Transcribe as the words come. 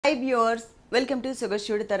Hi viewers, welcome to Sogasu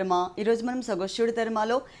Chuda Tarama. ఈ రోజు మనం Sogasu Chuda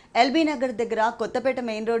Taramalo LB Nagar దగ్గర కొత్తపేట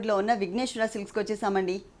మెయిన్ రోడ్ లో ఉన్న విఘ్నేశ్వర సిల్క్స్ కి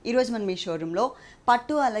వచ్చేసామండి. ఈ రోజు మనం మీ షోరూమ్ లో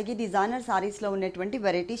పట్టు అలాగే డిజైనర్ సారీస్ లో ఉన్నటువంటి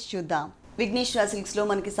వెరైటీస్ చూద్దాం. విఘ్నేశ్వర సిల్క్స్ లో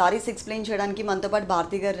మనకి సారీస్ ఎక్స్ప్లెయిన్ చేయడానికి మనతో పాటు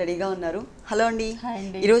భారతి గారు రెడీగా ఉన్నారు. హలో అండి.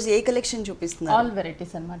 ఈ రోజు ఏ కలెక్షన్ చూపిస్తున్నారు? ఆల్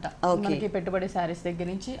వెరైటీస్ అన్నమాట. మనకి పెట్టుబడి సారీస్ దగ్గర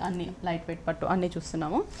నుంచి అన్ని లైట్ వెయిట్ పట్టు అన్ని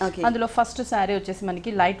చూస్తున్నాము. అందులో ఫస్ట్ సారీ వచ్చేసి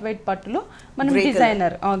మనకి లైట్ వెయిట్ పట్టులో మనం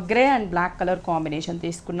designer grey and black colour combination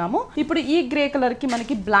తీసుకున్నాము. ఇప్పుడు ఈ గ్రే కలర్ కి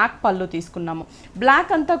మనకి బ్లాక్ పళ్ళు తీసుకున్నాము.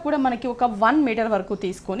 బ్లాక్ అంతా కూడా మనకి ఒక 1 మీటర్ వరకు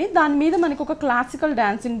తీసుకొని దాని మీద మనకి ఒక క్లాసికల్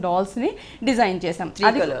డాన్సింగ్ డాల్స్ ని డిజైన్ చేసాం.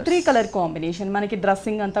 అది 3 కలర్ కాంబినేషన్. మనకి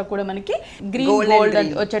డ్రెస్సింగ్ అంతా కూడా మనకి గ్రీన్ గోల్డ్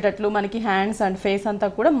వచ్చేటట్లు, మనకి హ్యాండ్స్ అండ్ ఫేస్ అంతా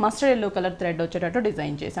కూడా మస్టర్డ్ ఎల్లో కలర్ థ్రెడ్ వచ్చేటట్టు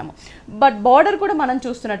డిజైన్ చేసాము. బట్ బార్డర్ కూడా మనం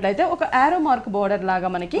చూస్తున్నట్లయితే ఒక ఆరో మార్క్ బార్డర్ లాగా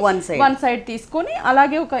మనకి వన్ సైడ్ తీసుకొని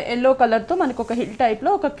అలాగే ఒక ఎల్లో కలర్ తో మనకి ఒక హిల్ టైప్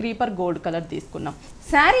లో ఒక క్రీపర్ గోల్డ్ కలర్ తీసుకున్నాం.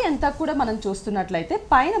 శారీ అంతా కూడా మనం చూస్తున్నట్లయితే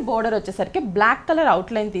పైన బార్డర్ వచ్చేసరికి బ్లాక్ కలర్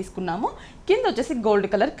అవుట్ లైన్ తీసుకున్నాము. కింద వచ్చేసి గోల్డ్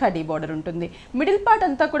కలర్ కడీ బార్డర్ ఉంటుంది. మిడిల్ పార్ట్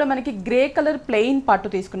అంతా కూడా మనకి గ్రే కలర్ ప్లెయిన్ పట్టు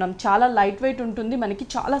తీసుకున్నాం. చాలా లైట్ వెయిట్ ఉంటుంది, మనకి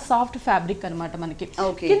చాలా సాఫ్ట్ ఫ్యాబ్రిక్ అన్నమాట. మనకి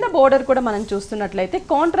కింద బార్డర్ కూడా మనం చూస్తున్నట్లయితే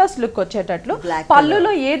కాంట్రాస్ట్ లుక్ వచ్చేటట్లు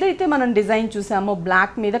పళ్ళులో ఏదైతే మనం డిజైన్ చూసామో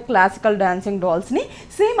బ్లాక్ మీద క్లాసికల్ డాన్సింగ్ డాల్స్ ని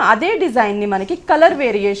సేమ్ అదే డిజైన్ ని మనకి కలర్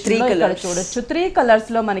వేరియేషన్ ఇక్కడ చూడొచ్చు. 3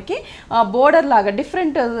 కలర్స్ లో మనకి బోర్డర్ లాగా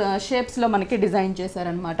డిఫరెంట్ షేప్స్ లో మనకి డిజైన్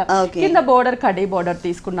చేశారనమాట. కింద బోర్డర్ కడీ బోర్డర్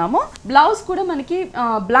తీసుకున్నాము. బ్లౌజ్ కూడా మనకి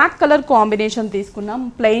బ్లాక్ కలర్ కాంబినేషన్ తీసుకున్నాం.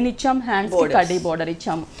 ప్లెయిన్ ఇచ్చాం, హ్యాండ్స్ కి కడీ బోర్డర్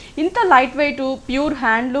ఇచ్చాము. ఇంత లైట్ వెయిట్ ప్యూర్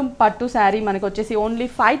హ్యాండ్లూమ్ పట్టు శారీ మనకి వచ్చేసి ఓన్లీ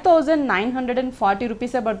 5940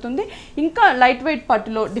 రూపీసే పడుతుంది. ఇంకా లైట్ వెయిట్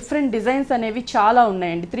పట్టులో డిఫరెంట్ డిజైన్స్ అనేవి చాలా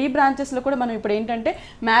ఉన్నాయండి. 3 బ్రాంచెస్ లో కూడా మనం ఇప్పుడు ఏంటంటే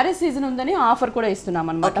మ్యారేజ్ సీజన్ ఉందని ఆఫర్ కూడా ఇస్తున్నాం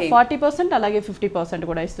అనమాట. 40% అలాగే 50%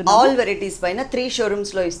 కూడా ఇస్తున్నాం. ఆల్ వెరైటీస్ పైన 3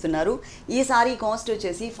 షోరూమ్స్ లో ఇస్తున్నారు. ఈ సారీ కాస్ట్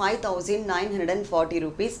వచ్చేసి 5940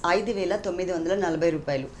 రూపీస్, 5940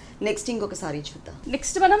 రూపాయలు. నెక్స్ట్ ఇంకొక సారీ చూద్దాం.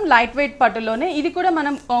 నెక్స్ట్ మనం లైట్ వెయిట్ పట్టులోనే ఇది కూడా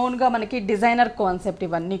మనం ఓన్ గా మనకి డిజైనర్ కాన్సెప్ట్.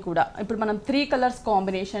 ఇవన్నీ కూడా ఇప్పుడు మనం 3 కలర్స్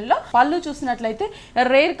కాంబినేషన్ లో పళ్ళు చూసినట్లయితే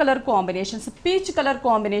rare colour combinations, peach colour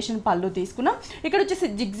combination పళ్ళు తీసుకున్నాం. ఇక్కడ వచ్చేసి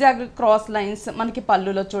జిగ్జాగ్ క్రాస్ లైన్స్ మనకి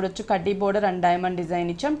పళ్ళులో చూడొచ్చు. కడ్డీ బోర్డర్ అండ్ డైమండ్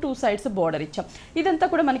డిజైన్ ఇచ్చాం. 2 సైడ్స్ బోర్డర్ ఇచ్చాం. ఇదంతా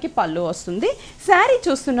కూడా మనకి పళ్ళు వస్తుంది. శారీ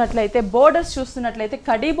చూస్తున్నట్లయితే బోర్డర్స్ చూస్తున్నట్లయితే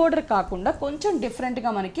కడ్డీ బోర్డర్ కాకుండా కొంచెం డిఫరెంట్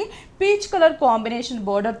గా మనకి పీచ్ కలర్ కాంబినేషన్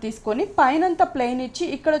బోర్డర్ తీసుకొని పైనంతా ప్లెయిన్ ఇచ్చి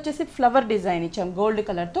ఇక్కడ వచ్చేసి ఫ్లవర్ డిజైన్ ఇచ్చాం గోల్డ్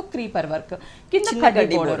కలర్ తో క్రీపర్ వర్క్. కింద కడ్డీ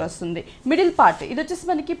బోర్డర్ వస్తుంది. మిడిల్ పార్ట్ ఇది వచ్చేసి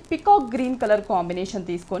మనకి పికాక్ గ్రీన్ కలర్ కాంబినేషన్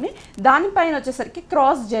తీసుకొని దానిపైన వచ్చేసరికి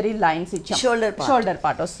క్రాస్ జెరీ లైన్స్ ఇచ్చాం. షోల్డర్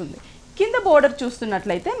పార్ట్ వస్తుంది. కింద బోర్డర్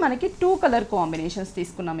చూస్తున్నట్లయితే మనకి 2 కలర్ కాంబినేషన్స్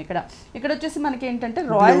తీసుకున్నాం. ఇక్కడ వచ్చేసి మనకి ఏంటంటే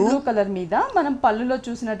రాయల్ బ్లూ కలర్ మీద మనం పళ్ళులో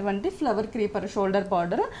చూసినటువంటి ఫ్లవర్ క్రీపర్ షోల్డర్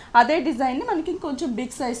బార్డర్ అదే డిజైన్ ని మనకి కొంచెం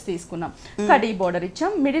బిగ్ సైజ్ తీసుకున్నాం. కడీ బోర్డర్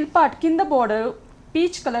ఇచ్చాం. మిడిల్ పార్ట్ కింద బోర్డర్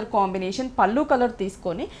పీచ్ కలర్ కాంబినేషన్ పళ్ళు కలర్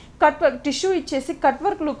తీసుకొని కట్ వర్క్ టిష్యూ ఇచ్చేసి కట్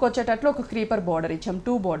వర్క్ లుక్ వచ్చేటట్లు ఒక క్రీపర్ బార్డర్ ఇచ్చాం.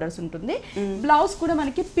 2 బోర్డర్స్ ఉంటుంది. బ్లౌజ్ కూడా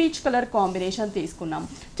మనకి పీచ్ కలర్ కాంబినేషన్ తీసుకున్నాం.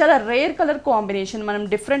 చాలా రేర్ కలర్ కాంబినేషన్. మనం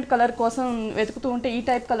డిఫరెంట్ కలర్ కోసం వెతుకుతూ ఉంటే ఈ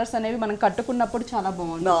టైప్ కలర్స్ అనేవి మనం కట్టుకున్నప్పుడు చాలా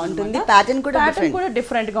బాగుంటుంది. ప్యాటర్న్ కూడా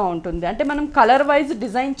డిఫరెంట్ గా ఉంటుంది. అంటే మనం కలర్ వైజ్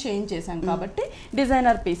డిజైన్ చేంజ్ చేసాం కాబట్టి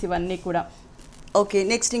డిజైనర్ పీస్ ఇవన్నీ కూడా. ఓకే,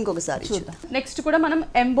 నెక్స్ట్ ఇంకొకసారి చూద్దాం. నెక్స్ట్ కూడా మనం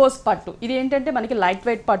ఎంబోస్ పట్టు. ఇది ఏంటంటే మనకి లైట్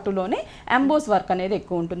వెయిట్ పట్టులోనే ఎంబోస్ వర్క్ అనేది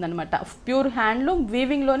ఎక్కువ ఉంటుంది అనమాట. ప్యూర్ హ్యాండ్లూమ్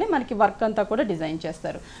వీవింగ్ లోనే మనకి వర్క్ అంతా కూడా డిజైన్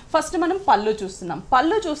చేస్తారు. ఫస్ట్ మనం పళ్ళు చూస్తున్నాం.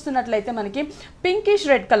 పళ్ళు చూస్తున్నట్లయితే మనకి pinkish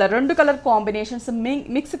red colour 2 colour combinations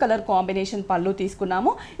mix colour combination పళ్ళు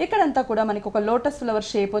తీసుకున్నాము. ఇక్కడంతా కూడా మనకి ఒక లోటస్ ఫ్లవర్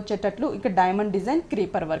షేప్ వచ్చేటట్లు ఇక్కడ diamond design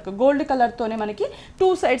creeper work gold colour తోనే మనకి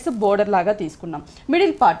 2 సైడ్స్ బోర్డర్ లాగా తీసుకున్నాం.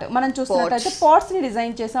 మిడిల్ పార్ట్ మనం చూస్తున్నట్లయితే పాట్స్ ని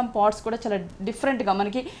డిజైన్ చేసాం. పాట్స్ కూడా చాలా డిఫరెంట్ గా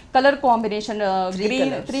మనకి colour combination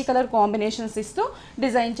green 3 colour combinations ఇస్తూ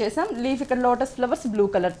డిజైన్ చేసాం. లీఫ్ ఇక్కడ లోటస్ ఫ్లవర్స్ బ్లూ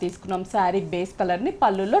కలర్ తీసుకున్నాం. శారీ బేస్ కలర్ ని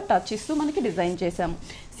పళ్ళులో టచ్ ఇస్తూ మనకి డిజైన్ చేసాము.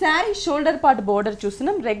 శారీ షోల్డర్ పార్ట్ బోర్డర్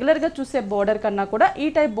చూస్తున్నాం. రెగ్యులర్ గా చూసే బోర్డర్ కన్నా కూడా ఈ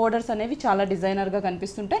టైప్ బోర్డర్స్ అనేవి చాలా డిజైనర్ గా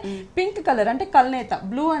కనిపిస్తుంటాయి. పింక్ కలర్ అంటే కల్నేత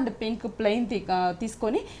బ్లూ అండ్ పింక్ ప్లెయిన్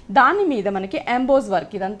తీసుకొని దాని మీద మనకి ఎంబోస్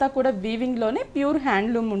వర్క్. ఇదంతా కూడా వీవింగ్ లోనే ప్యూర్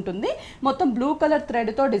హ్యాండ్లూమ్ ఉంటుంది. మొత్తం బ్లూ కలర్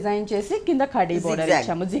థ్రెడ్ తో డిజైన్ చేసి కింద కడీ బోర్డర్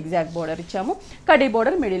ఇచ్చాము. జిగ్జాగ్ బోర్డర్ ఇచ్చాము. కడీ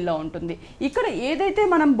బోర్డర్ మిడిల్ లో ఉంటుంది. ఇక్కడ ఏదైతే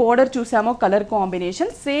మనం border చూసామో colour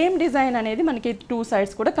combination same design అనేది మనకి 2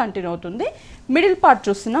 సైడ్స్ కూడా కంటిన్యూ అవుతుంది. మిడిల్ పార్ట్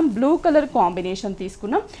చూస్తున్నాం. బ్లూ కలర్ కాంబినేషన్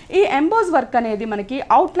తీసుకున్నాం. ఈ ఎంబోస్ వర్క్ అనేది మనకి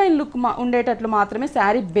అవుట్ లైన్ లుక్ ఉండేటట్లు మాత్రమే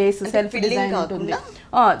శారీ బేస్ సెల్ఫ్ డిజైన్ ఉంటుంది.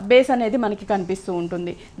 బేస్ అనేది మనకి కనిపిస్తూ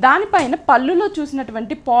ఉంటుంది. దానిపైన పళ్ళులో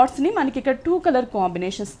చూసినటువంటి పాట్స్ ని మనకి ఇక్కడ 2 కలర్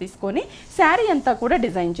కాంబినేషన్స్ తీసుకొని శారీ అంతా కూడా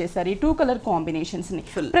డిజైన్ చేశారు. ఈ 2 కలర్ కాంబినేషన్స్ ని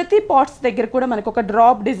ప్రతి పాట్స్ దగ్గర కూడా మనకి ఒక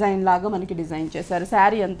డ్రాప్ డిజైన్ లాగా మనకి డిజైన్ చేశారు.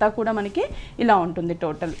 శారీ అంతా కూడా మనకి ఇలా ఉంటుంది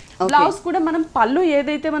టోటల్. బ్లౌజ్ కూడా మనం పళ్ళు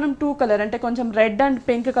ఏదైతే మనం 2 కలర్ అంటే కొంచెం red and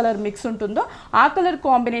pink colour mix ఉంటుందో ఆ కలర్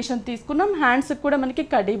కాంబినేషన్ తీసుకున్నాం. హ్యాండ్స్ కూడా మనకి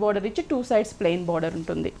కడ్డీ బోర్డర్ ఇచ్చి 2 సైడ్స్ ప్లెయిన్ బోర్డర్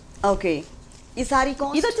ఉంటుంది. ఓకే, ఈ సారీ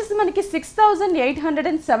కాస్ట్ ఇది వచ్చేసి మనకి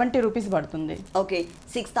 6870 రూపీస్ పడుతుంది. ఓకే,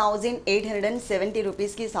 6870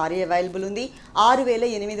 రూపీస్ కి సారీ అవైలబుల్ ఉంది.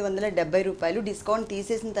 6870 రూపాయలు డిస్కౌంట్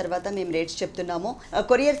తీసేసిన తర్వాత మేము రేట్స్ చెప్తున్నాము.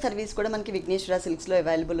 కొరియర్ సర్వీస్ కూడా మనకి విఘ్నేశ్వర సిల్క్స్ లో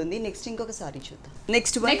అవైలబుల్ ఉంది. నెక్స్ట్ ఇంకొక సారీ చూద్దాం.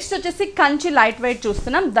 నెక్స్ట్ వచ్చేసి కంచి లైట్ వెయిట్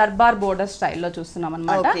చూస్తున్నాం. దర్బార్ బోర్డర్ స్టైల్లో చూస్తున్నాం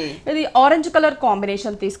అనమాట. ఇది ఆరెంజ్ కలర్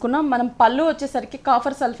కాంబినేషన్ తీసుకున్నాం. మనం పళ్ళు వచ్చేసరికి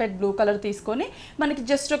కాఫర్ సల్ఫేట్ బ్లూ కలర్ తీసుకొని మనకి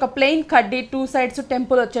జస్ట్ ఒక ప్లెయిన్ కడ్డీ 2 సైడ్స్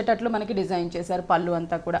టెంపుల్ వచ్చేటట్లు మనకి డిజైన్ చేశారు పళ్ళు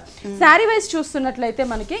అంతా కూడా. శారీ వైజ్ చూస్తున్నట్లయితే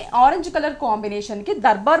మనకి ఆరెంజ్ కలర్ కాంబినేషన్ కి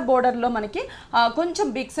దర్బార్ బోర్డర్ లో మనకి కొంచెం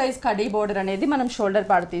బిగ్ సైజ్ కడీ బోర్డర్ అనేది మనం షోల్డర్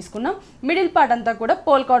పార్ట్ తీసుకున్నాం. మిడిల్ పార్ట్ అంతా కూడా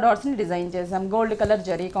పోల్కా డాట్స్ ని డిజైన్ చేసాం. గోల్డ్ కలర్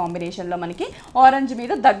జరీ కాంబినేషన్ లో మనకి ఆరెంజ్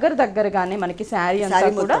మీద దగ్గరగానే మనకి శారీ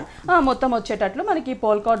అంతా కూడా మొత్తం వచ్చేటట్లు మనకి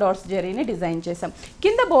పోల్కా డాట్స్ జరీని డిజైన్ చేసాం.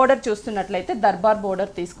 కింద బోర్డర్ చూస్తున్నట్లయితే దర్బార్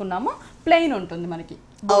బోర్డర్ తీసుకున్నాము. ప్లెయిన్ ఉంటుంది మనకి.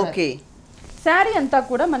 ఓకే, శారీ అంతా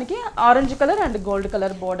కూడా మనకి orange colour and gold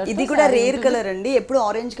colour border. ఇది కూడా రేర్ కలర్ అండి. ఎప్పుడు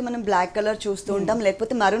ఆరెంజ్ కి మనం బ్లాక్ కలర్ చూస్తూ ఉంటాం,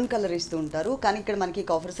 లేకపోతే మరూన్ కలర్ ఇస్తూ ఉంటారు. కానీ ఇక్కడ మనకి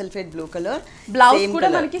copper sulphate blue colour. Blouse కూడా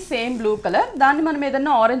మనకి సేమ్ బ్లూ కలర్. దాన్ని మనం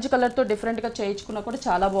ఏదైనా ఆరెంజ్ కలర్ తో డిఫరెంట్ గా చేయించుకున్నా కూడా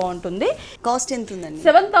చాలా బాగుంటుంది. కాస్ట్ ఎంత ఉందండి?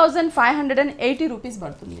 7580 రూపీస్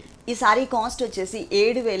పడుతుంది. ఈ సారీ కాస్ట్ వచ్చేసి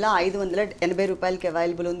 7580 రూపాయలకి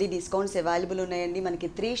అవైలబుల్ ఉంది. డిస్కౌంట్స్ అవైలబుల్ ఉన్నాయండి. మనకి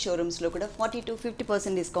 3 షోరూమ్స్ లో కూడా 40 to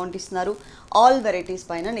 50% డిస్కౌంట్ ఇస్తున్నారు ఆల్ వెరైటీస్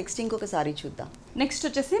పైన. నెక్స్ట్ ఇంకొక సారీ చూద్దాం. నెక్స్ట్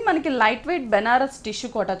వచ్చేసి మనకి light weight Banaras tissue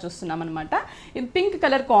quota చూస్తున్నాం అనమాట. పింక్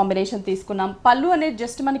కలర్ కాంబినేషన్ తీసుకున్నాం. పళ్ళు అనేది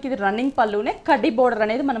జస్ట్ మనకి ఇది రన్నింగ్ పళ్ళునే, కడ్డీ బోర్డర్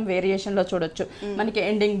అనేది మనం వేరియేషన్ లో చూడొచ్చు మనకి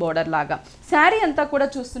ఎండింగ్ బోర్డర్ లాగా. శారీ అంతా కూడా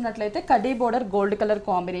చూస్తున్నట్లయితే కడ్డీ border gold colour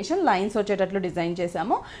combination lines వచ్చేటట్లు డిజైన్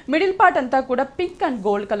చేసాము. మిడిల్ పార్ట్ అంతా కూడా pink and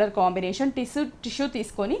gold colour combination tissue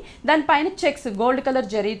తీసుకొని దానిపైన చెక్స్ గోల్డ్ కలర్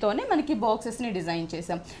జరీతోనే మనకి బాక్సెస్ ని డిజైన్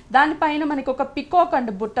చేసాం. దానిపైన మనకి ఒక పికాక్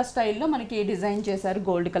అండ్ బుట్ట స్టైల్లో మనకి డిజైన్ చేశారు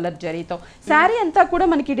గోల్డ్ కలర్ జరీతో. శారీ అంతా కూడా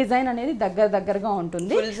మనకి డిజైన్ అనేది దగ్గరగా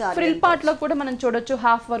ఉంటుంది. ఫ్రిల్ పార్ట్ లో కూడా మనం చూడొచ్చు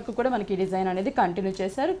హాఫ్ వర్క్ కూడా మనకి డిజైన్ అనేది కంటిన్యూ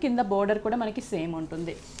చేశారు. కింద బోర్డర్ కూడా మనకి సేమ్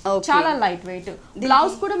ఉంటుంది. చాలా లైట్ వెయిట్.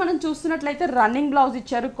 బ్లౌజ్ కూడా మనం చూస్తున్నట్లయితే రన్నింగ్ బ్లౌజ్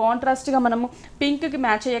ఇచ్చారు. కాంట్రాస్ట్ గా మనము పింక్ కి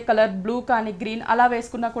మ్యాచ్ అయ్యే కలర్ బ్లూ కానీ గ్రీన్ అలా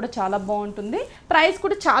వేసుకున్నా కూడా చాలా బాగుంటుంది. ప్రైస్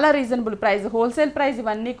కూడా చాలా రీజనబుల్ ప్రైస్. హోల్సేల్ ప్రైస్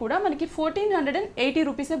ఇవన్నీ కూడా మనకి 1480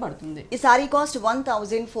 రూపీసే పడుతుంది. ఈ సారీ కాస్ట్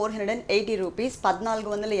 1480 రూపీస్.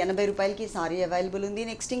 1480 రూపాయలకి సారీ అవైలబుల్ ఉంది.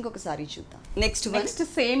 నెక్స్ట్ ఇంకొక సారీ చూద్దాం. నెక్స్ట్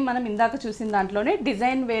సేమ్ మనం ఇందాక చూసిన దాంట్లోనే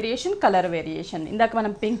డిజైన్ వేరియేషన్, కలర్ వేరియేషన్. ఇందాక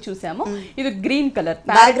మనం పింక్ చూసాము, ఇది గ్రీన్ కలర్.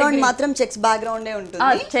 బ్యాక్గ్రౌండ్ మాత్రం చెక్స్ బ్యాక్గ్రౌండ్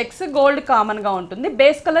ఉంటుంది. చెక్స్ గోల్డ్ కామన్ గా ఉంటుంది.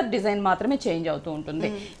 బేస్ కలర్ డిజైన్ మాత్రమే చేంజ్ అవుతూ ఉంటుంది.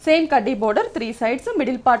 సేమ్ కడ్డీ బోర్డర్ 3 సైడ్స్.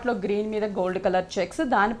 మిడిల్ పార్ట్ లో గ్రీన్ మీద గోల్డ్ కలర్ చెక్స్.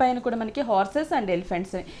 దానిపైన కూడా మనకి హార్సెస్ అండ్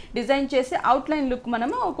ఎలిఫెంట్స్ డిజైన్ చేసి అవుట్ లైన్ లుక్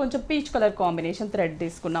మనము కొంచెం పీచ్ కలర్ కాంబినేషన్ థ్రెడ్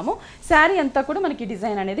తీసుకున్నాము. శారీ అంతా కూడా మనకి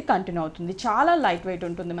డిజైన్ అనేది కంటిన్యూ అవుతుంది. చాలా లైట్ వెయిట్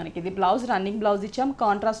ఉంటుంది మనకి. ఇది బ్లౌజ్ రన్నింగ్ బ్లౌజ్ ఇచ్చాం.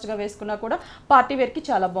 కాంట్రాస్ట్ గా వేసుకున్నా కూడా పార్టీ వేర్ కి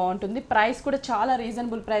చాలా బాగుంటుంది. ప్రైస్ కూడా చాలా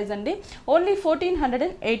రీజనబుల్ ప్రైస్ అండి. ఓన్లీ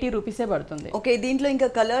 1480 రూపీసే పడుతుంది. ఓకే, దీంట్లో ఇంకా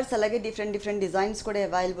కలర్స్ అలాగే డిఫరెంట్ డిజైన్స్ కూడా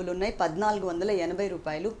అవైలబుల్ ఉన్నాయి. 1480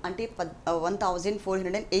 రూపాయలు అంటే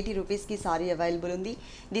 1480 రూపీస్ కి సారీ అవైలబుల్ ఉంది.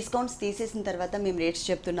 డిస్కౌంట్స్ తీసేసిన తర్వాత మేము రేట్స్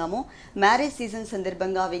చెప్తున్నాము. మ్యారేజ్ సీజన్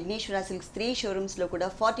సందర్భంగా విఘ్నేశ్వర సిల్క్స్ 3 షోరూమ్స్ లో కూడా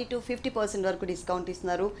 40 to 50% వరకు డిస్కౌంట్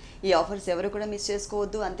ఇస్తున్నారు. ఈ ఆఫర్స్ ఎవరు కూడా మిస్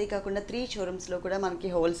చేసుకోవద్దు. అంతేకాకుండా 3 షోరూమ్స్ లో కూడా మనకి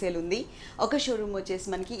హోల్సేల్ ఉంది. ఒక షోరూమ్ వచ్చేసి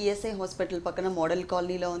మనకి ఈఎస్ఐ హాస్పిటల్ పక్కన మోడల్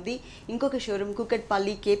కాలనీలో ఉంది. ఇంకొక షోరూమ్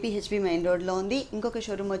కుకట్పల్లి కేపీహెచ్బి మెయిన్ రోడ్లో ఉంది. ఇంకొక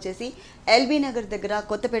షోరూమ్ వచ్చేసి ఎల్బీ నగర్ దగ్గర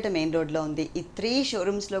కొత్తపేట మెయిన్ రోడ్లో ఉంది. ఈ 3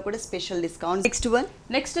 షోరూమ్స్ లో కూడా స్పెషల్ డిస్కౌంట్.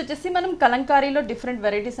 నెక్స్ట్ వచ్చేసి మనం కలంకారీలో డిఫరెంట్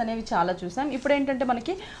వెరైటీస్ అనేవి చాలా చూసాం. ఇప్పుడు ఏంటంటే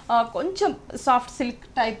మనకి కొంచెం సాఫ్ట్ సిల్క్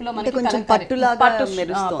టైప్ లో మనకి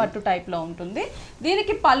పట్టు టైప్ లో ఉంటుంది.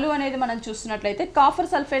 దీనికి పళ్ళు అనేది మనం చూస్తున్నట్లయితే copper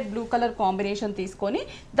sulphate blue colour combination తీసుకొని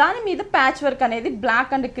దాని మీద ప్యాచ్ వర్క్ అనేది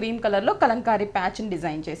బ్లాక్ అండ్ క్రీమ్ కలర్ లో కలంకారీ ప్యాచ్ ని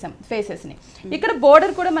డిజైన్ చేసాం ఫేసెస్ ని. ఇక్కడ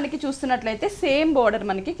బోర్డర్ కూడా మనకి చూస్తున్నట్లయితే సేమ్ బోర్డర్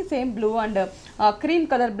మనకి same blue and cream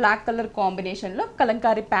colour black colour combination లో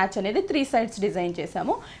కలంకారీ ప్యాచ్ అనేది 3 సైడ్స్ డిజైన్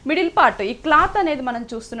చేసాము. మిడిల్ పార్ట్ ఈ క్లాత్ అనేది మనం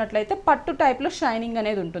చూస్తున్నట్లయితే పట్టు టైప్ లో షైనింగ్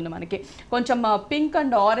అనేది ఉంటుంది మనకి. కొంచెం pink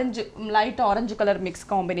and orange light orange colour mix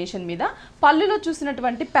combination మీద పళ్ళులో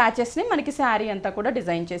చూసినటువంటి ప్యాచెస్ ని మనకి శారీ అంతా కూడా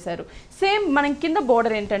డిజైన్ చేశారు. సేమ్ మనం కింద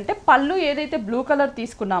బోర్డర్ ఏంటంటే పళ్ళు ఏదైతే బ్లూ కలర్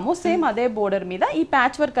తీసుకున్నామో సేమ్ అదే బోర్డర్ మీద ఈ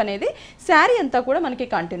ప్యాచ్ వర్క్ అనేది శారీ అంతా కూడా మనకి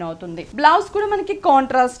కంటిన్యూ అవుతుంది. బ్లౌజ్ బ్లౌజ్ కూడా మనకి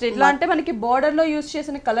కాంట్రాస్ట్ ఇట్లా అంటే మనకి బోర్డర్ లో యూస్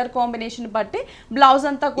చేసిన కలర్ కాంబినేషన్ బట్టి బ్లౌజ్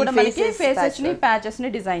అంతా కూడా మనకి ఫేసెస్ ని ప్యాచెస్ ని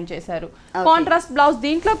డిజైన్ చేశారు. కాంట్రాస్ట్ బ్లౌజ్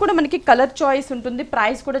దీంట్లో కూడా మనకి కలర్ చాయిస్ ఉంటుంది.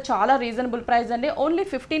 ప్రైస్ కూడా చాలా రీజనబుల్ ప్రైస్ అండి. ఓన్లీ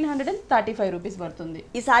 1535 రూపీస్ పడుతుంది.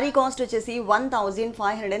 ఈ సారీ కాస్ట్ వచ్చేసి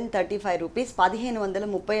 1535 రూపీస్,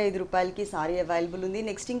 1535 రూపాయలకి సారీ అవైలబుల్ ఉంది.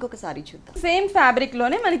 నెక్స్ట్ ఇంకొక సారీ చూద్దాం. సేమ్ ఫ్యాబ్రిక్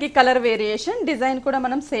లోనే మనకి కలర్ వేరియేషన్, డిజైన్ కూడా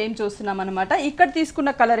మనం సేమ్ చూస్తున్నాం అనమాట. ఇక్కడ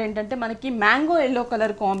తీసుకున్న కలర్ ఏంటంటే మనకి మ్యాంగో ఎల్లో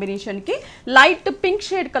కలర్ కాంబినేషన్ కి light pink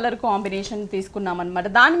shade colour combination తీసుకున్నాం అనమాట.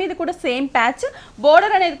 దాని మీద కూడా సేమ్ ప్యాచ్,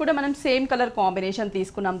 బోర్డర్ అనేది కూడా మనం సేమ్ కలర్ కాంబినేషన్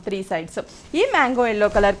తీసుకున్నాం 3 సైడ్స్. ఈ మ్యాంగో ఎల్లో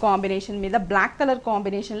కలర్ కాంబినేషన్ మీద బ్లాక్ కలర్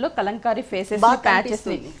కాంబినేషన్ లో కలంకారీ ఫేసెస్ ప్యాచెస్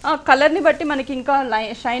ని కలర్ ని బట్టి మనకి ఇంకా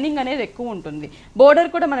షైనింగ్ అనేది ఎక్కువ ఉంటుంది.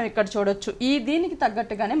 బోర్డర్ కూడా మనం ఇక్కడ చూడొచ్చు. ఈ దీనికి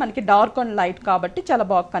తగ్గట్టుగానే మనకి డార్క్ అండ్ లైట్ కాబట్టి చాలా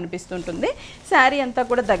బాగా కనిపిస్తుంటుంది. శారీ అంతా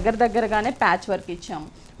కూడా దగ్గరగానే ప్యాచ్ వర్క్ ఇచ్చాము.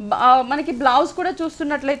 మనకి బ్లౌజ్ కూడా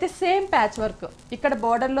చూస్తున్నట్లయితే సేమ్ ప్యాచ్ వర్క్, ఇక్కడ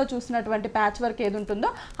బోర్డర్ లో చూసినటువంటి ప్యాచ్ వర్క్ ఏది ఉంటుందో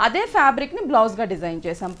అదే ఫ్యాబ్రిక్ ని బ్లౌజ్ గా డిజైన్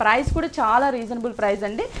చేసాం. ప్రైస్ కూడా చాలా రీజనబుల్ ప్రైస్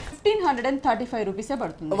అండి. 1535 రూపీసే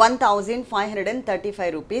పడుతుంది. 1535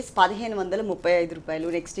 రూపీస్, 1535 రూపాయలు.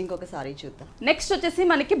 నెక్స్ట్ ఇంకొక సారీ చూద్దాం. నెక్స్ట్ వచ్చేసి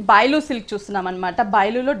మనకి బైలు సిల్క్ చూస్తున్నాం అనమాట.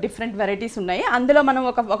 బైలులో డిఫరెంట్ వెరైటీస్ ఉన్నాయి. అందులో మనం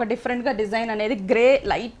ఒక డిఫరెంట్ గా డిజైన్ అనేది గ్రే,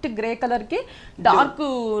 లైట్ గ్రే కలర్ కి dark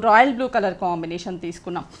royal blue colour combination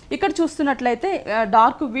తీసుకున్నాం. ఇక్కడ చూస్తున్నట్లయితే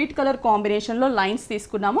డార్క్ వీట్ కలర్ కాంబినేషన్ లో లైన్స్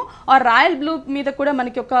తీసుకున్నాము. ఆ రాయల్ బ్లూ మీద కూడా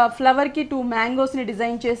మనకి ఒక ఫ్లవర్ కి 2 మ్యాంగోస్ ని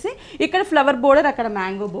డిజైన్ చేసి ఇక్కడ ఫ్లవర్ బోర్డర్, అక్కడ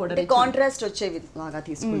మ్యాంగో బోర్డర్, కాంట్రాస్ట్ వచ్చేవి లాగా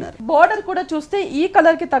తీసుకున్నారు. బోర్డర్ కూడా చూస్తే ఈ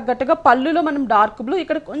కలర్ కి తగ్గట్టుగా పళ్ళులో మనం డార్క్ బ్లూ,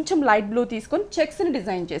 ఇక్కడ కొంచెం లైట్ బ్లూ తీసుకొని చెక్స్ ని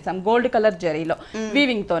డిజైన్ చేసాం గోల్డ్ కలర్ జరీలో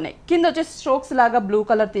వీవింగ్ తోనే. కింద వచ్చేసి స్ట్రోక్స్ లాగా బ్లూ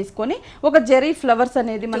కలర్ తీసుకొని ఒక జరీ ఫ్లవర్స్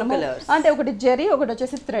అనేది మనం అంటే ఒకటి జరీ, ఒకటి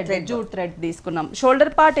వచ్చేసి థ్రెడ్, జూట్ థ్రెడ్ తీసుకున్నాం.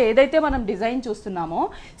 షోల్డర్ పార్ట్ ఏదైతే మనం డిజైన్ చూస్తున్నామో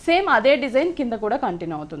సేమ్ అదే డిజైన్ కింద కూడా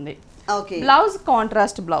కంటిన్యూ అవుతుంది. బ్లౌజ్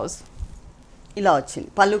కాంట్రాస్ట్ బ్లౌజ్ ఇలా వచ్చింది.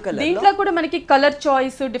 పళ్ళు కలర్, దీంట్లో కూడా మనకి కలర్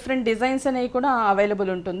చాయిస్, డిఫరెంట్ డిజైన్స్ అనేవి కూడా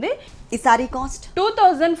అవైలబుల్ ఉంటుంది. ఈ సారీ కాస్ట్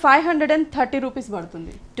 2530 రూపీస్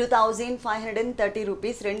పడుతుంది. 2530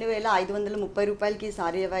 రూపీస్, 2530 రూపాయలకి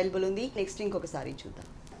సారీ అవైలబుల్ ఉంది. నెక్స్ట్ ఇంకొక సారీ చూద్దాం.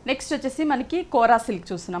 నెక్స్ట్ వచ్చేసి మనకి కోరా సిల్క్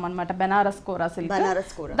చూస్తున్నాం అనమాట. బెనారస్ కోరా సిల్క్,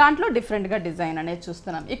 దాంట్లో డిఫరెంట్ గా డిజైన్ అనేది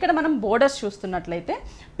చూస్తున్నాం. ఇక్కడ మనం బోర్డర్స్ చూస్తున్నట్లయితే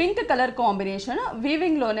పింక్ కలర్ కాంబినేషన్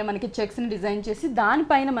వీవింగ్ లోనే మనకి చెక్స్ ని డిజైన్ చేసి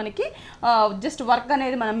దానిపైన మనకి జస్ట్ వర్క్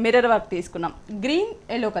అనేది మనం మిర్రర్ వర్క్ తీసుకున్నాం. Green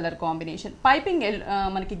yellow colour combination, piping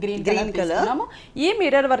మనకి గ్రీన్ కలర్ తీసుకున్నాము. ఈ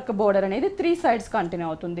మిర్రర్ వర్క్ బోర్డర్ అనేది 3 సైడ్స్ కంటిన్యూ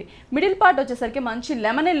అవుతుంది. మిడిల్ పార్ట్ వచ్చేసరికి మంచి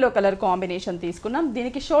లెమన్ ఎల్లో కలర్ కాంబినేషన్ తీసుకున్నాం.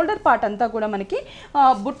 దీనికి షోల్డర్ పార్ట్ అంతా కూడా మనకి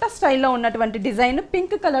బుట్ట స్టైల్లో ఉన్నటువంటి design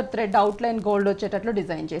pink colour thread out line gold వచ్చేటట్లు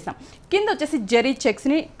డిజైన్ చేసాం. కింద వచ్చేసి జరీ చెక్స్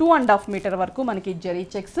ని 2.5 మీటర్ వరకు మనకి జరీ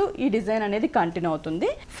చెక్స్ ఈ డిజైన్ అనేది కంటిన్యూ అవుతుంది.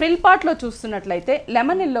 ఫ్రిల్ పార్ట్ లో చూస్తున్నట్లయితే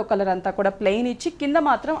లెమన్ ఎల్లో కలర్ అంతా కూడా ప్లెయిన్ ఇచ్చి కింద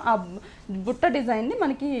మాత్రం ఆ బుట్ట డిజైన్ ని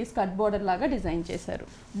మనకి స్కర్ట్ బోర్డర్ లాగా డిజైన్ చేశారు.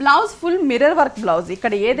 Blouse full mirror work blouse,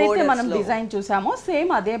 ఇక్కడ ఏదైతే మనం డిజైన్ చూసామో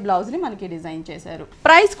సేమ్ అదే బ్లౌజ్ ని మనకి డిజైన్ చేశారు.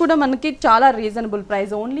 ప్రైస్ కూడా మనకి చాలా రీజనబుల్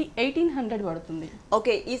ప్రైస్, ఓన్లీ 1800 పడుతుంది.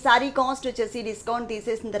 ఓకే, ఈ సారీ కాస్ట్ వచ్చేసి డిస్కౌంట్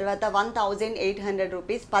తీసేసిన తర్వాత 1800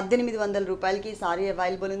 రూపీస్, 1800 రూపాయలకి సారీ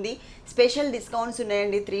అవైలబుల్ ఉంది. స్పెషల్ డిస్కౌంట్స్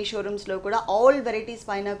ఉన్నాయండి 3 షోరూమ్స్ లో కూడా. ఆల్ వెరైటీస్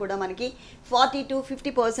పైన కూడా మనకి 40 to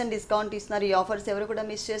 50% డిస్కౌంట్ ఇస్తున్నారు. ఈ ఆఫర్స్ ఎవరు కూడా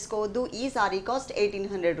మిస్ చేసుకోవద్దు. ఈ సారీ కాస్ట్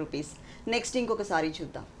 1800 రూపీస్. నెక్స్ట్ ఇంకొక సారీ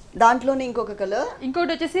చూద్దాం. దాంట్లోనే ఇంకొక కలర్,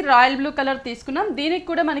 ఇంకోటి వచ్చేసి రాయల్ బ్లూ కలర్ తీసుకున్నాం. దీనికి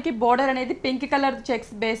కూడా మనకి బోర్డర్ అనేది పింక్ కలర్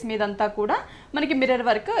చెక్స్ బేస్ మీద అంతా కూడా మనకి mirror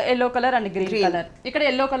work yellow colour and green colour. ఇక్కడ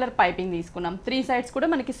ఎల్లో కలర్ పైపింగ్ తీసుకున్నాం. 3 సైడ్స్ కూడా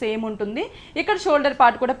మనకి సేమ్ ఉంటుంది. ఇక్కడ షోల్డర్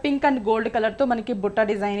పార్ట్ కూడా పింక్ అండ్ గోల్డ్ కలర్ తో మనకి బుట్ట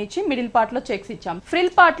డిజైన్ ఇచ్చి మిడిల్ పార్ట్ లో చెక్స్ ఇచ్చాం.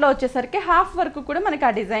 ఫ్రిల్ పార్ట్ లో వచ్చేసరికి హాఫ్ వర్క్ కూడా మనకి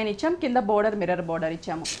ఆ డిజైన్ ఇచ్చాం. కింద బోర్డర్ మిర్రర్ బోర్డర్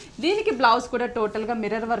ఇచ్చాము. దీనికి బ్లౌజ్ కూడా టోటల్ గా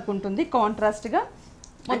మిర్రర్ వర్క్ ఉంటుంది కాంట్రాస్ట్ గా.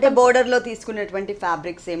 అంటే బోర్డర్ లో తీసుకున్నటువంటి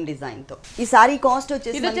ఫ్యాబ్రిక్ సేమ్ డిజైన్ తో. ఈ సారీ కాస్ట్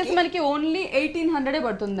వచ్చేసి మనకి ఓన్లీ 1800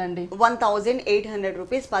 పడుతుందండి. 1800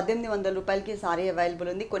 రూపీస్, 1800 రూపాయలకి సారీ అవైలబుల్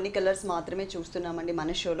ఉంది. కొన్ని కలర్స్ మాత్రమే చూస్తున్నామండి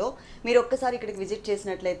మన షోలో. మీరు ఒక్కసారి ఇక్కడికి విజిట్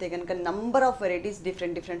చేసినట్లయితే కనుక number of varieties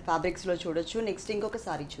different fabrics లో చూడొచ్చు. నెక్స్ట్ ఇంకొక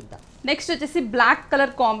సారీ చూద్దాం. నెక్స్ట్ వచ్చేసి బ్లాక్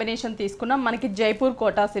కలర్ కాంబినేషన్ తీసుకున్నాం. మనకి జైపూర్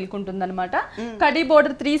కోటా సిల్క్ ఉంటుంది అనమాట. కడీ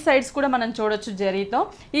బోర్డర్ 3 సైడ్స్ కూడా మనం చూడొచ్చు జరీతో.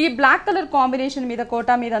 ఈ బ్లాక్ కలర్ కాంబినేషన్ మీద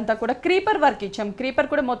కోటా మీద అంతా కూడా క్రీపర్ వర్క్ ఇచ్చాం. క్రీపర్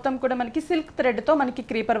కూడా మొత్తం కూడా మనకి సిల్క్ థ్రెడ్ తో మనకి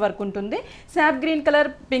క్రీపర్ వర్క్ ఉంటుంది. సాప్ green colour,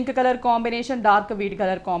 pink colour combination, dark weed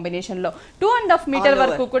colour combination లో 2.5 మీటర్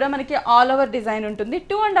వరకు కూడా మనకి ఆల్ ఓవర్ డిజైన్ ఉంటుంది.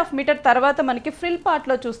 2.5 మీటర్ తర్వాత మనకి ఫ్రిల్ పార్ట్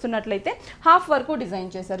లో చూస్తున్నట్లయితే హాఫ్ వరకు డిజైన్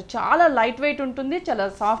చేశారు. చాలా లైట్ వెయిట్ ఉంటుంది, చాలా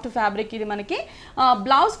సాఫ్ట్ ఫ్యాబ్రిక్ ఇది. మనకి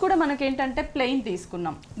బ్లౌజ్ కూడా మనకి ఏంటంటే ప్లెయిన్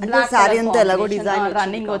తీసుకున్నాం.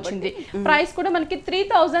 రన్నింగ్ వచ్చింది. ప్రైస్ కూడా మనకి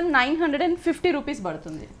 3950 రూపీస్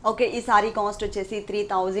పడుతుంది. ఓకే, ఈ సారీ కాస్ట్ వచ్చేసి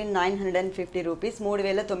 3950 రూపీస్. 3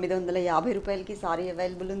 3950 రూపాయలకి సారీ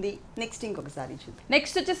అవైలబుల్ ఉంది. నెక్స్ట్ ఇంకొక సారీ చూద్దాం.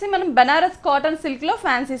 నెక్స్ట్ వచ్చేసి మనం బనారస్ కాటన్ సిల్క్ లో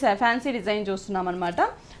ఫ్యాన్సీ డిజైన్ చూస్తున్నాం అన్నమాట.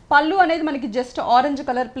 పళ్ళు అనేది మనకి జస్ట్ ఆరెంజ్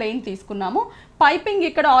కలర్ ప్లెయిన్ తీసుకున్నాము. పైపింగ్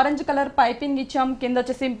ఇక్కడ ఆరెంజ్ కలర్ పైపింగ్ ఇచ్చాం. కింద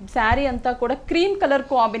వచ్చేసి శారీ అంతా కూడా క్రీమ్ కలర్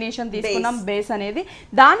కాంబినేషన్ తీసుకున్నాం. బేస్ అనేది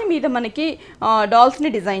దాని మీద మనకి డాల్స్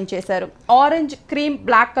ని డిజైన్ చేశారు. Orange cream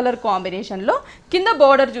black colour combination లో కింద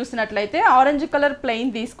బోర్డర్ చూసినట్లయితే ఆరెంజ్ కలర్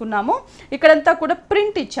ప్లెయిన్ తీసుకున్నాము. ఇక్కడంతా కూడా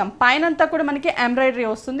ప్రింట్ ఇచ్చాం. పైన అంతా కూడా మనకి ఎంబ్రాయిడరీ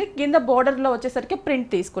వస్తుంది. కింద బోర్డర్ లో వచ్చేసరికి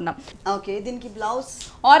ప్రింట్ తీసుకున్నాం. ఓకే, దీనికి blouse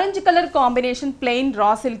orange colour combination plain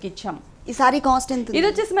raw silk ఇచ్చాం. ఈ సారీ కాస్ట్ ఎంత? ఇది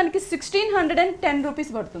వచ్చేసి మనకి 1610 రూపీస్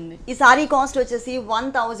పడుతుంది. ఈ సారీ కాస్ట్ వచ్చేసి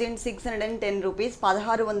 1610 రూపీస్,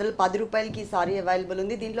 1610 రూపాయలకి సారీ అవైలబుల్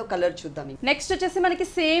ఉంది. దీంట్లో కలర్ చూద్దాం. నెక్స్ట్ వచ్చేసి మనకి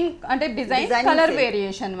సేమ్ అంటే డిజైన్ కలర్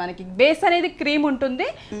వేరియేషన్. మనకి బేస్ అనేది క్రీమ్ ఉంటుంది.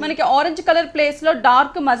 మనకి ఆరెంజ్ కలర్ ప్లేస్ లో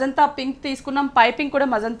డార్క్ మజంతా పింక్ తీసుకున్నాం. పైపింగ్ కూడా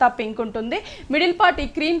మజంతా పింక్ ఉంటుంది. మిడిల్ పార్ట్ ఈ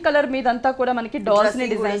క్రీమ్ కలర్ మీద అంతా కూడా మనకి డాల్స్ ని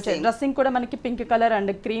డిజైన్ చేయాలి. డ్రెస్సింగ్ కూడా మనకి pink colour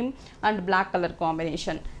and cream and black colour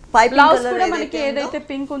combination. Blouse కూడా మనకి ఏదైతే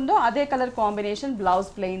పింక్ ఉందో అదే కలర్ కాంబినేషన్ బ్లౌజ్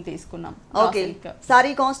ప్లెయిన్ తీసుకున్నాం. ఓకే,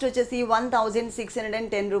 సారీ కాస్ట్ వచ్చేసి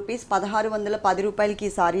 1610 రూపీస్, 1610 రూపాయలకి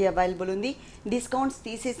సారీ అవైలబుల్ ఉంది. డిస్కౌంట్స్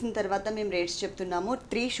తీసేసిన తర్వాత మేము రేట్స్ చెప్తున్నాము.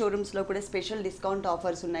 3 షోరూమ్స్ లో కూడా స్పెషల్ డిస్కౌంట్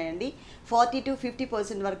ఆఫర్స్ ఉన్నాయండి. 40 to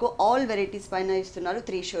 50% వరకు ఆల్ వెరైటీస్ పైన ఇస్తున్నారు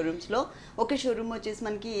 3 షోరూమ్స్ లో. ఒక షోరూమ్ వచ్చేసి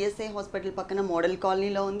మనకి ESI హాస్పిటల్ పక్కన మోడల్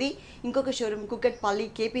కాలనీలో ఉంది. ఇంకొక showroom Kukatpally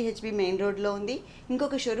KPHB main road లో ఉంది.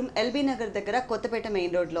 ఇంకొక షోరూమ్ LB నగర్ దగ్గర కొత్తపేట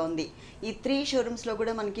మెయిన్ రోడ్ లో ఉంది. ఈ 3 షోరూమ్స్ లో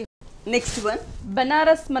కూడా మనకి నెక్స్ట్ వన్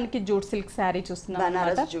బనారస్ మనకి జూట్ సిల్క్ శారీ చూస్తున్నాం.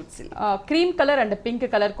 Banaras jute silk cream colour and pink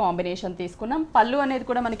colour combination తీసుకున్నాం. పళ్ళు అనేది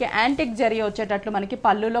కూడా మనకి యాంటిక్ జరీ వచ్చేటట్లు మనకి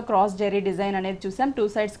పళ్ళులో క్రాస్ జరీ డిజైన్ అనేది చూసాం. 2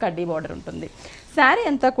 సైడ్స్ కడ్డీ బార్డర్ ఉంటుంది. శారీ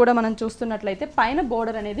అంతా కూడా మనం చూస్తున్నట్లయితే పైన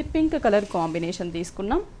బోర్డర్ అనేది పింక్ కలర్ కాంబినేషన్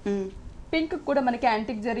తీసుకున్నాం. పింక్ కూడా మనకి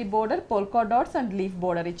antique zari border, polka dots and leaf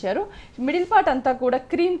border ఇచ్చారు. మిడిల్ పార్ట్ అంతా కూడా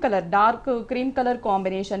cream colour dark cream colour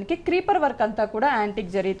combination కి క్రీపర్ వర్క్ అంతా కూడా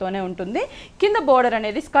యాంటిక్ జరీతోనే ఉంటుంది. కింద బోర్డర్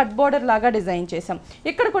అనేది స్కర్ట్ బోర్డర్ లాగా డిజైన్ చేసాం.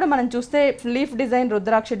 ఇక్కడ కూడా మనం చూస్తే లీఫ్ డిజైన్,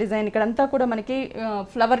 రుద్రాక్ష డిజైన్, ఇక్కడంతా కూడా మనకి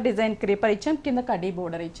ఫ్లవర్ డిజైన్ క్రీపర్ ఇచ్చాం. కింద కడ్డీ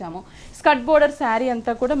బోర్డర్ ఇచ్చాము. స్కర్ట్ బోర్డర్ శారీ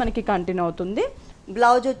అంతా కూడా మనకి కంటిన్యూ అవుతుంది.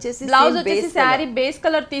 బ్లౌజ్ వచ్చేసి శారీ బేస్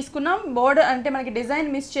కలర్ తీసుకున్నాం. బోర్డర్ అంటే మనకి డిజైన్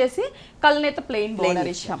మిస్ చేసి కలనేత ప్లెయిన్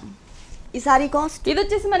బోర్డర్ ఇచ్చాం. ఈ సారీ కాస్ట్ ఇది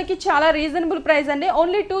వచ్చేసి మనకి చాలా రీజనబుల్ ప్రైస్ అండి.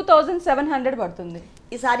 ఓన్లీ 2700 పడుతుంది.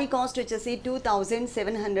 ఈ సారీ కాస్ట్ వచ్చేసి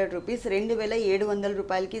 2700 రూపీస్, 2700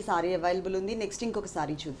 రూపాయలకి సారీ అవైలబుల్ ఉంది. నెక్స్ట్ ఇంకొక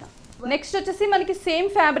సారీ చూద్దాం. నెక్స్ట్ వచ్చేసి మనకి సేమ్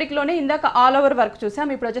ఫ్యాబ్రిక్ లోనే ఇందాక ఆల్ ఓవర్ వర్క్ చూసాం.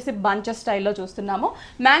 ఇప్పుడు వచ్చేసి బంచెస్ స్టైల్లో చూస్తున్నాము.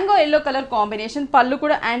 Mango yellow colour combination. పళ్ళు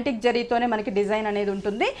కూడా యాంటిక్ జరీతోనే మనకి డిజైన్ అనేది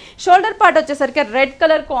ఉంటుంది. షోల్డర్ పార్ట్ వచ్చేసరికి రెడ్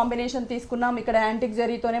కలర్ కాంబినేషన్ తీసుకున్నాం. ఇక్కడ యాంటిక్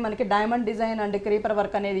జరీతోనే మనకి diamond design and creeper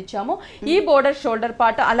work అనేది ఇచ్చాము. ఈ బోర్డర్ షోల్డర్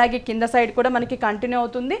పార్ట్ అలాగే కింద సైడ్ కూడా మనకి కంటిన్యూ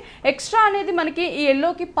అవుతుంది. ఎక్స్ట్రా అనేది మనకి ఈ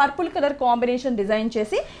ఎల్లోకి పర్పుల్ కలర్ కాంబినేషన్ డిజైన్ చేసి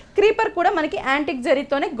క్రీపర్ కూడా మనకి యాంటిక్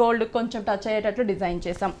జరీతోనే గోల్డ్ కొంచెం టచ్ అయ్యేటట్లు డిజైన్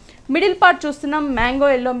చేసాం. మిడిల్ పార్ట్ చూస్తున్నాం. మ్యాంగో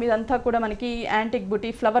ఎల్లో మీద అంతా కూడా మనకి యాంటిక్ బుటీ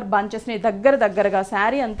ఫ్లవర్ బంచెస్ ని దగ్గరగా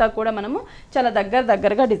శారీ అంతా కూడా మనము చాలా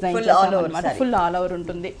దగ్గరగా డిజైన్ చేసాం అన్నమాట. ఫుల్ ఆల్ ఓవర్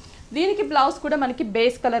ఉంటుంది. దీనికి బ్లౌజ్ కూడా మనకి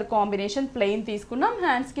బేస్ కలర్ కాంబినేషన్ ప్లెయిన్ తీసుకున్నాం.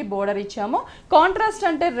 హ్యాండ్స్ కి బోర్డర్ ఇచ్చాము. కాంట్రాస్ట్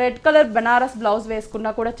అంటే రెడ్ కలర్ బనారస్ బ్లౌజ్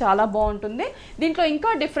వేసుకున్నా కూడా చాలా బాగుంటుంది. దీంట్లో ఇంకా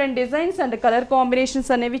different designs and colour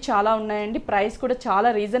combinations అనేవి చాలా ఉన్నాయండి. ప్రైస్ కూడా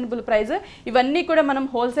చాలా రీజనబుల్ ప్రైస్. ఇవన్నీ కూడా మనం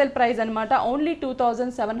హోల్సేల్ ప్రైస్ అనమాట. ఓన్లీ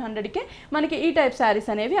 2700కే మనకి ఈ టైప్ శారీస్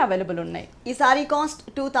అనేవి అవైలబుల్ ఉన్నాయి. ఈ సారీ కాస్ట్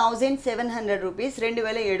 2700 రూపీస్,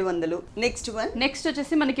 2700. నెక్స్ట్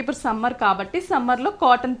వచ్చేసి మనకి ఇప్పుడు సమ్మర్ కాబట్టి సమ్మర్ లో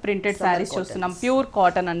కాటన్ ప్రింటెడ్ శారీస్ చూస్తున్నాం. ప్యూర్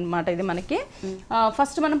కాటన్ అన్నమాట. ఇది మనకి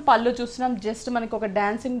ఫస్ట్ మనం పళ్ళు చూస్తున్నాం. జస్ట్ మనకి ఒక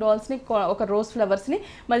డాన్సింగ్ డాల్స్ ని, ఒక రోజ్ ఫ్లవర్స్ ని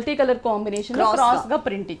మల్టీ కలర్ కాంబినేషన్ లో క్రాస్ గా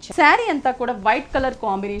ప్రింట్ ఇచ్చాం. శారీ అంతా కూడా వైట్ కలర్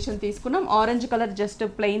కాంబినేషన్ తీసుకున్నాం. ఆరెంజ్ కలర్ జస్ట్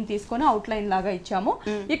ప్లెయిన్ తీసుకొని అవుట్ లైన్ లాగా ఇచ్చాము.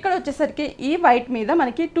 ఇక్కడ వచ్చేసరికి ఈ వైట్ మీద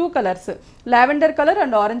మనకి 2 colours lavender colour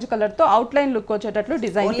and orange colour తో అవుట్ లైన్ లుక్ వచ్చేటట్లు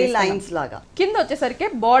డిజైన్ లాగా. కింద వచ్చేసరికి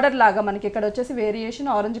బోర్డర్ లాగా మనకి ఇక్కడ వచ్చేసి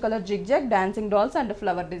variation orange colour zig zag, dancing dolls and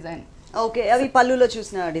flower design. Okay, అవి పళ్ళులో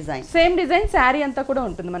చూసిన డిజైన్ సేమ్ డిజైన్ శారీ అంతా కూడా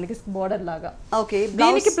ఉంటుంది మనకి బోర్డర్ లాగా. ఓకే,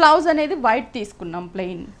 దీనికి బ్లౌజ్ అనేది వైట్ తీసుకున్నాం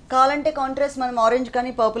ప్లెయిన్. కావాలంటే కాంట్రాస్ట్ మనం ఆరెంజ్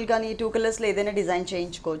కానీ పర్పుల్ కానీ 2 కలర్స్ లో ఏదైనా డిజైన్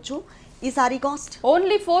చేయించుకోవచ్చు. ఈ సారీ కాస్ట్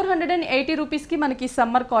ఓన్లీ 480 రూపీస్ కి మనకి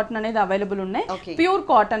సమ్మర్ కాటన్ అనేది అవైలబుల్ ఉన్నాయి. ప్యూర్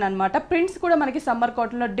కాటన్ అన్నమాట. ప్రింట్స్ కూడా మనకి సమ్మర్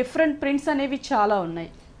కాటన్ లో డిఫరెంట్ ప్రింట్స్ అనేవి చాలా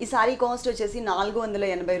ఉన్నాయి. ఈ సారీ కాస్ట్ వచ్చేసి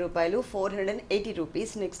 480 రూపాయలు, 480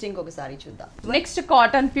 రూపీస్. నెక్స్ట్ ఇంకొక సారీ చూద్దాం. Next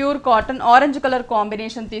cotton, pure cotton, orange colour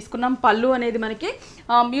combination తీసుకున్నాం. పళ్ళు అనేది మనకి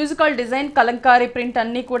మ్యూజికల్ డిజైన్, కలంకారీ ప్రింట్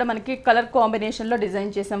అన్ని కూడా మనకి కలర్ కాంబినేషన్ లో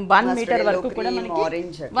డిజైన్ చేసాం. 1 మీటర్ వరకు కూడా మనకి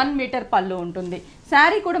 1 మీటర్ పళ్ళు ఉంటుంది.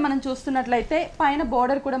 శారీ కూడా మనం చూస్తున్నట్లయితే పైన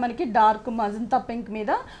బోర్డర్ కూడా మనకి డార్క్ మజంతా పింక్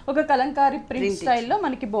మీద ఒక కలంకారీ ప్రింట్ స్టైల్లో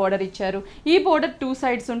మనకి బోర్డర్ ఇచ్చారు. ఈ బోర్డర్ 2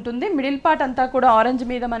 సైడ్స్ ఉంటుంది. మిడిల్ పార్ట్ అంతా కూడా ఆరెంజ్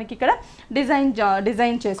మీద మనకి ఇక్కడ డిజైన్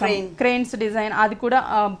చేసాం. క్రెయిన్స్ డిజైన్, అది కూడా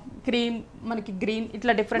క్రీమ్, మనకి గ్రీన్,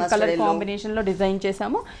 ఇట్లా డిఫరెంట్ కలర్ కాంబినేషన్ లో డిజైన్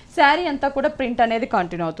చేసాము. శారీ అంతా కూడా ప్రింట్ అనేది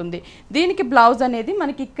కంటిన్యూ అవుతుంది. దీనికి బ్లౌజ్ అనేది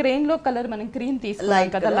మనకి క్రెయిన్ లో కలర్, మనం క్రీమ్ తీసుకున్నాం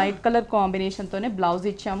కదా, లైట్ కలర్ కాంబినేషన్ తోనే బ్లౌజ్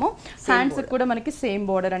ఇచ్చాము. హ్యాండ్స్ కూడా మనకి సేమ్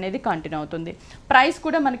బోర్డర్ అనేది కంటిన్యూ అవుతుంది. ప్రైస్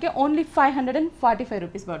కూడా మనకి ఓన్లీ 545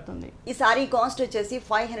 రూపీస్ పడుతుంది. ఈ సారీ కాస్ట్ వచ్చేసి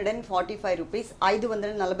 545 రూపీస్,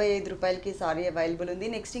 545 రూపాయలకి సారీ అవైలబుల్ ఉంది.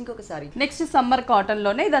 నెక్స్ట్ ఇంకొక సారీ. నెక్స్ట్ సమ్మర్ కాటన్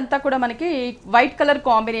లోనే ఇదంతా కూడా మనకి వైట్ కలర్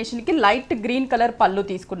కాంబినేషన్ కి లైట్ గ్రీన్ కలర్ పళ్ళు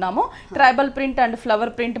తీసుకున్నాము. Tribal print and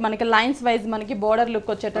flower print, మనకి లైన్స్ వైజ్ మనకి బోర్డర్ లుక్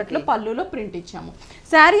వచ్చేటట్లు పళ్ళులో ప్రింట్ ఇచ్చాము.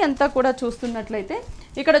 శారీ అంతా కూడా చూస్తున్నట్లయితే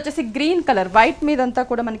ఇక్కడ వచ్చేసి గ్రీన్ కలర్, వైట్ మీద అంతా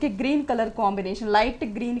కూడా మనకి green colour combination, light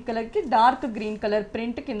green colour కి డార్క్ గ్రీన్ కలర్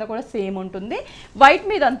ప్రింట్ కింద కూడా సేమ్ ఉంటుంది. వైట్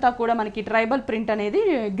మీద అంతా కూడా మనకి ట్రైబల్ ప్రింట్ అనేది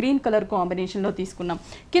గ్రీన్ కలర్ కాంబినేషన్ లో తీసుకున్నాం.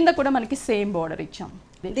 కింద కూడా మనకి సేమ్ బోర్డర్ ఇచ్చాం.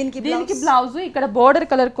 దీనికి బ్లౌజ్ ఇక్కడ బోర్డర్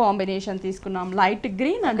కలర్ కాంబినేషన్ తీసుకున్నాం, light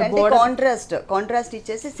green and border contrast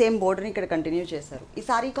ఇచ్చేసి సేమ్ బోర్డర్ ఇక్కడ కంటిన్యూ చేశారు. ఈ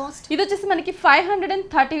సారీ కాస్ట్ ఇది వచ్చేసి మనకి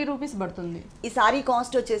 530 రూపీస్ పడుతుంది. ఈ సారీ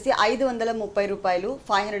కాస్ట్ వచ్చేసి 530 రూపాయలు,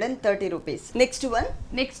 530 రూపీస్.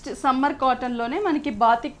 నెక్స్ట్ సమ్మర్ కాటన్ లోనే మనకి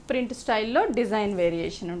బాతిక్ ప్రింట్ స్టైల్లో డిజైన్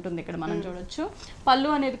వేరియేషన్ ఉంటుంది. ఇక్కడ మనం చూడొచ్చు. పళ్ళు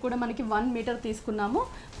అనేది కూడా మనకి 1 మీటర్ తీసుకున్నాము.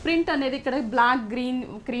 ప్రింట్ అనేది ఇక్కడ black green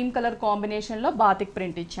cream colour combination లో బాతిక్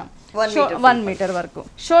ప్రింట్ ఇచ్చాం. 1 మీటర్ వరకు.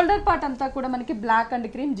 షోల్డర్ పార్ట్ అంతా కూడా మనకి black and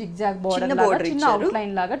cream zigzag border లాగా, చిన్న అవుట్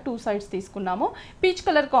లైన్ లాగా 2 సైడ్స్ తీసుకున్నాము. పీచ్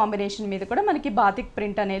కలర్ కాంబినేషన్ మీద కూడా మనకి బాతిక్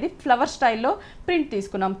ప్రింట్ అనేది ఫ్లవర్ స్టైల్లో ప్రింట్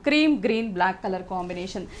తీసుకున్నాం. Cream green black colour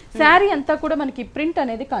combination. Sari అంతా కూడా మనకి ప్రింట్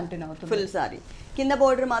అనేది కంటిన్యూ అవుతుంది. Full sorry. కింద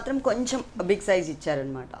బోర్డర్ మాత్రం కొంచెం బిగ్ సైజ్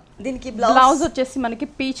ఇచ్చారనమాట. దీనికి బ్లౌజ్ వచ్చేసి మనకి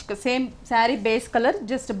peach same sari base colour,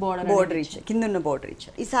 just border ఇచ్చారు, కింద ఉన్న బోర్డర్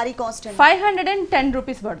ఇచ్చారు. ఈ సారీ కాస్ట్ 510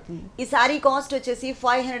 రూపీస్ పడుతుంది. ఈ సారీ కాస్ట్ వచ్చేసి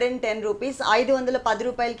 510 రూపీస్, 510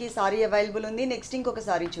 రూపాయలకి సారీ అవైలబుల్ ఉంది. నెక్స్ట్ ఇంకొక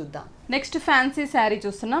సారీ చూద్దాం. నెక్స్ట్ ఫ్యాన్సీ శారీ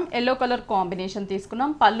చూస్తున్నాం. ఎల్లో కలర్ కాంబినేషన్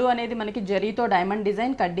తీసుకున్నాం. పళ్ళు అనేది మనకి జరీతో డైమండ్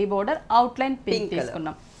డిజైన్, కడ్డీ బోర్డర్, అవుట్ లైన్ పింక్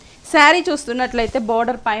తీసుకున్నాం. శారీ చూస్తున్నట్లయితే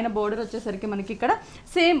బోర్డర్ పైన బోర్డర్ వచ్చేసరికి మనకి ఇక్కడ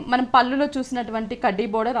సేమ్ మనం పళ్ళులో చూసినటువంటి కడ్డీ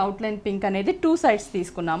బోర్డర్, అవుట్ లైన్ పింక్ అనేది 2 సైడ్స్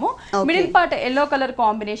తీసుకున్నాము. Middle part yellow colour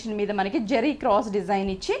combination మీద మనకి జెరీ క్రాస్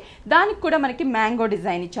డిజైన్ ఇచ్చి దానికి కూడా మనకి మ్యాంగో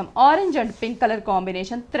డిజైన్ ఇచ్చాం. Orange and pink colour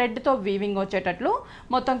combination thread తో వీవింగ్ వచ్చేటట్లు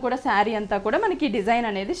మొత్తం కూడా శారీ అంతా కూడా మనకి డిజైన్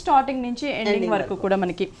అనేది స్టార్టింగ్ నుంచి ఎండింగ్ వరకు కూడా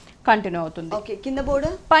మనకి కంటిన్యూ అవుతుంది. కింద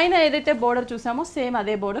బోర్డర్ పైన ఏదైతే బోర్డర్ చూసామో సేమ్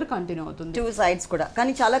అదే బోర్డర్ కంటిన్యూ అవుతుంది. 2 సైడ్స్ కూడా,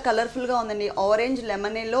 కానీ చాలా కలర్ఫుల్ గా ఉందండి. Orange,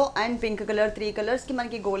 lemon yellow and pink colour, 3 colours కి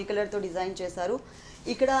మనకి గోల్డ్ కలర్ తో డిజైన్ చేశారు.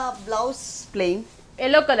 ఇక్కడ blouse plain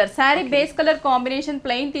yellow colour, sari base colour combination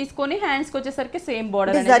plain తీసుకొని హ్యాండ్స్ కి వచ్చేసరికి సేమ్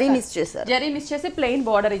బోర్డర్ జరీ మిస్ చేసి ప్లెయిన్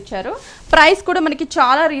బోర్డర్ ఇచ్చారు. ప్రైస్ కూడా మనకి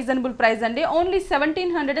చాలా రీజనబుల్ ప్రైస్ అండి. ఓన్లీ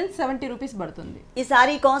 1770 రూపీస్ పడుతుంది. ఈ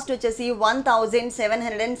సారీ కాస్ట్ వచ్చేసి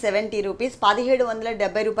 1770 రూపీస్,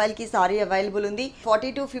 1770 రూపాయలకి సారీ అవైలబుల్ ఉంది.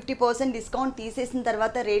 40 to 50% డిస్కౌంట్ తీసేసిన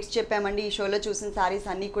తర్వాత రేట్స్ చెప్పామండి. ఈ షోలో చూసిన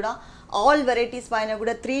సారీస్ అన్ని కూడా ఆల్ వెరైటీస్ పైన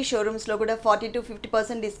కూడా 3 షోరూమ్స్ లో కూడా 40 to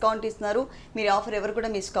 50% డిస్కౌంట్ ఇస్తున్నారు. మీరు ఆఫర్ ఎవరు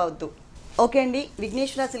కూడా మిస్ కావద్దు. ఓకే అండి,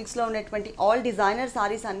 విఘ్నేశ్వర సిల్క్స్లో ఉన్నటువంటి ఆల్ డిజైనర్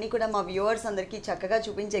సారీస్ అన్నీ కూడా మా వ్యూవర్స్ అందరికీ చక్కగా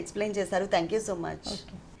చూపించి ఎక్స్ప్లెయిన్ చేశారు. Thank you so much.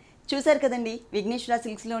 చూసారు కదండి, విఘ్నేశ్వర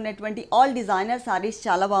సిల్క్స్లో ఉన్నటువంటి ఆల్ డిజైనర్ సారీస్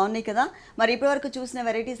చాలా బాగున్నాయి కదా. మరి ఇప్పటివరకు చూసిన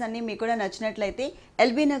వెరైటీస్ అన్నీ మీకు కూడా నచ్చినట్లయితే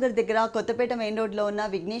ఎల్బీ నగర్ దగ్గర కొత్తపేట మెయిన్ రోడ్లో ఉన్న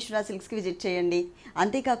విఘ్నేశ్వర సిల్క్స్కి విజిట్ చేయండి.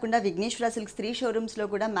 అంతేకాకుండా విఘ్నేశ్వర సిల్క్స్ 3 షోరూమ్స్లో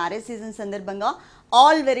కూడా మ్యారేజ్ సీజన్ సందర్భంగా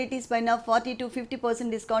ఆల్ వెరైటీస్ పైన 40 to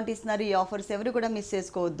 50% డిస్కౌంట్ ఇస్తున్నారు. ఈ ఆఫర్స్ ఎవరు కూడా మిస్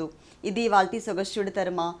చేసుకోవద్దు. ఇది వాల్టీ సొగసు చూడ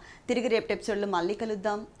తరమా. తిరిగి రేపు ఎపిసోడ్లో మళ్ళీ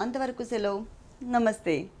కలుద్దాం. అంతవరకు సెలవు,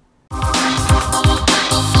 నమస్తే.